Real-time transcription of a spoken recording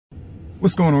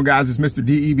What's going on, guys? It's Mr.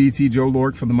 DEBT Joe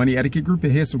Lorick from the Money Etiquette Group,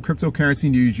 and here's some cryptocurrency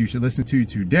news you should listen to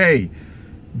today.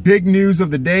 Big news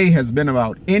of the day has been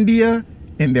about India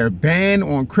and their ban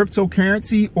on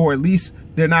cryptocurrency, or at least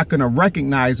they're not going to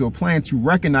recognize or plan to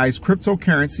recognize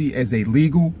cryptocurrency as a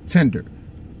legal tender.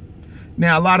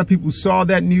 Now, a lot of people saw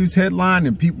that news headline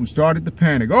and people started to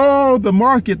panic. Oh, the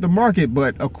market.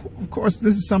 But of course,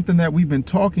 this is something that we've been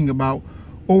talking about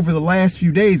over the last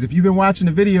few days. If you've been watching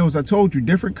the videos, I told you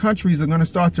different countries are going to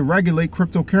start to regulate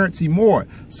cryptocurrency more.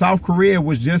 South Korea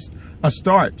was just a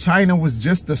start. China was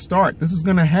just a start. This is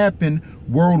going to happen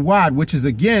worldwide, which is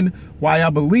again why I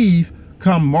believe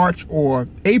come March or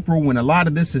April, when a lot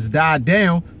of this has died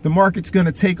down, the market's going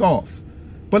to take off.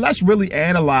 But let's really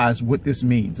analyze what this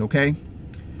means, okay?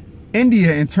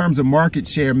 India, in terms of market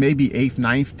share, maybe 8th,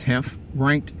 9th, 10th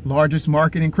ranked largest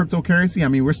market in cryptocurrency. I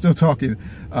mean, we're still talking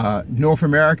North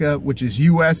America, which is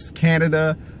US,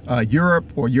 Canada,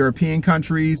 Europe or European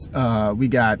countries. We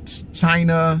got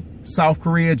China, South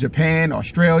Korea, Japan,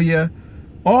 Australia.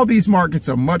 All these markets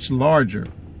are much larger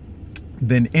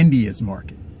than India's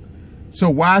market. So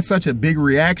why such a big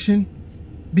reaction?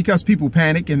 Because people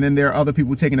panic, and then there are other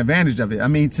people taking advantage of it. I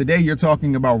mean, today you're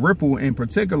talking about Ripple in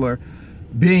particular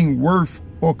being worth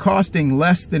or costing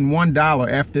less than $1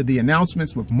 after the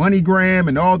announcements with MoneyGram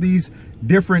and all these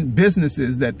different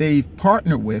businesses that they've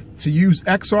partnered with to use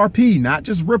XRP, not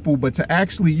just Ripple, but to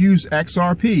actually use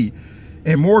XRP.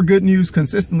 And more good news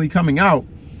consistently coming out.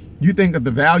 You think that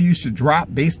the value should drop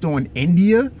based on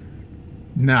India?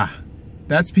 Nah,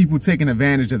 that's people taking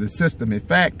advantage of the system. In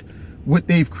fact, what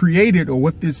they've created, or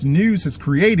what this news has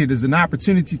created, is an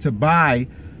opportunity to buy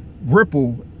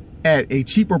Ripple at a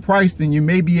cheaper price than you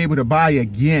may be able to buy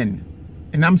again.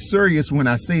 And I'm serious when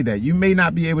I say that. You may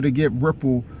not be able to get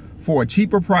Ripple for a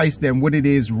cheaper price than what it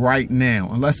is right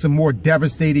now, unless some more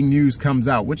devastating news comes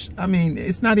out, which, I mean,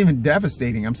 it's not even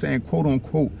devastating. I'm saying quote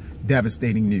unquote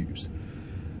devastating news.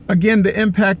 Again, the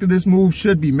impact of this move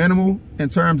should be minimal in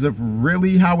terms of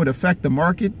really how it affects the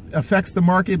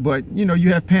market. But, you know,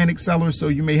 you have panic sellers, so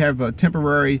you may have a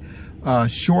temporary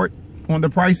short on the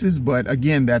prices, but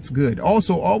again, that's good.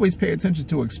 Also, always pay attention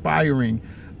to expiring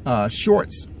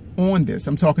shorts on this.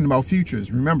 I'm talking about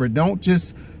futures. Remember, don't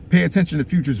just pay attention to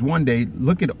futures one day.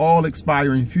 Look at all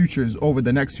expiring futures over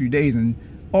the next few days, and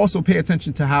also pay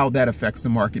attention to how that affects the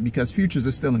market, because futures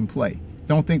are still in play.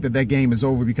 Don't think that that game is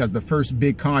over because the first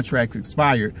big contracts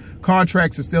expired.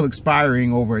 Contracts are still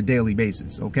expiring over a daily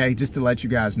basis, okay? Just to let you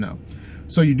guys know.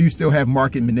 So you do still have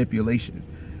market manipulation.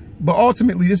 But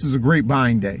ultimately, this is a great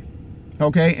buying day.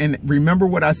 Okay, and remember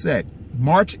what I said,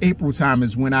 March, April time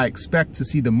is when I expect to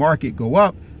see the market go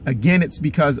up. Again, it's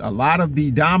because a lot of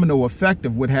the domino effect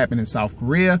of what happened in South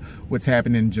Korea, what's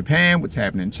happening in Japan, what's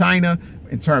happening in China,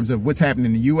 in terms of what's happening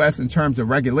in the US, in terms of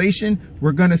regulation,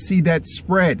 we're going to see that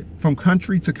spread from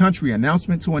country to country,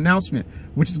 announcement to announcement,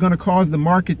 which is going to cause the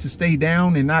market to stay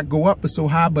down and not go up so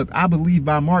high. But I believe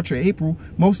by March or April,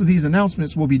 most of these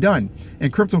announcements will be done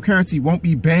and cryptocurrency won't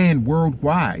be banned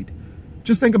worldwide.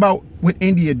 Just think about what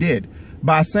India did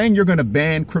by saying you're going to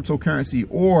ban cryptocurrency,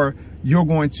 or you're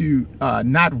going to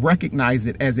not recognize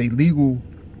it as a legal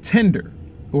tender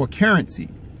or currency.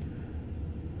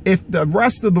 If the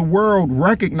rest of the world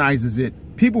recognizes it,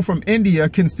 people from India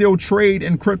can still trade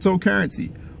in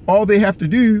cryptocurrency. All they have to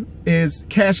do is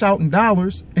cash out in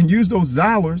dollars and use those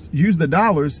dollars, use the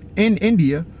dollars in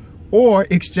India, or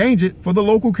exchange it for the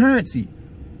local currency.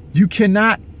 You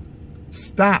cannot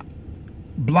stop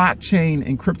blockchain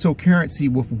and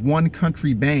cryptocurrency with one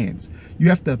country bans. You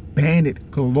have to ban it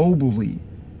globally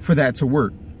for that to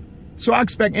work. So I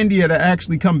expect India to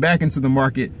actually come back into the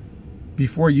market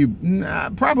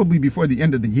probably before the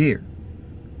end of the year.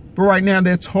 But right now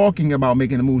they're talking about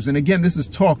making the moves. And again, this is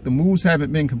talk. The moves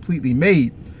haven't been completely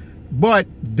made.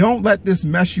 But don't let this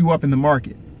mess you up in the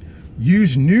market.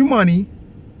 Use new money,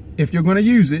 if you're going to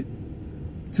use it,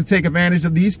 to take advantage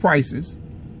of these prices.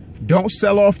 Don't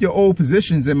sell off your old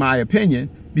positions, in my opinion,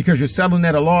 because you're selling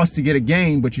at a loss to get a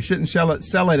gain, but you shouldn't sell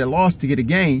at a loss to get a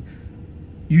gain.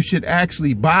 You should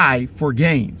actually buy for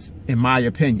gains, in my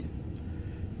opinion.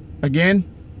 Again,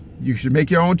 you should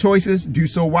make your own choices. Do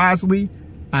so wisely.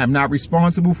 I am not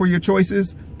responsible for your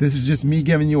choices. This is just me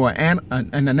giving you an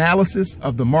analysis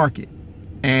of the market.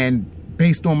 And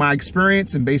based on my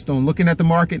experience and based on looking at the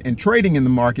market and trading in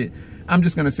the market, I'm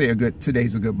just going to say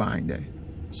today's a good buying day.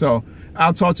 So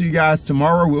I'll talk to you guys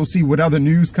tomorrow. We'll see what other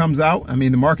news comes out. I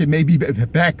mean, the market may be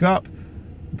back up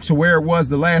to where it was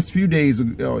the last few days,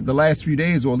 or at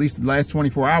least the last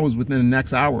 24 hours within the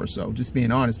next hour or so, just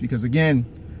being honest, because again,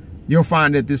 you'll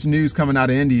find that this news coming out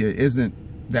of India isn't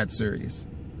that serious.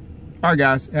 All right,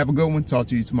 guys, have a good one. Talk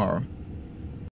to you tomorrow.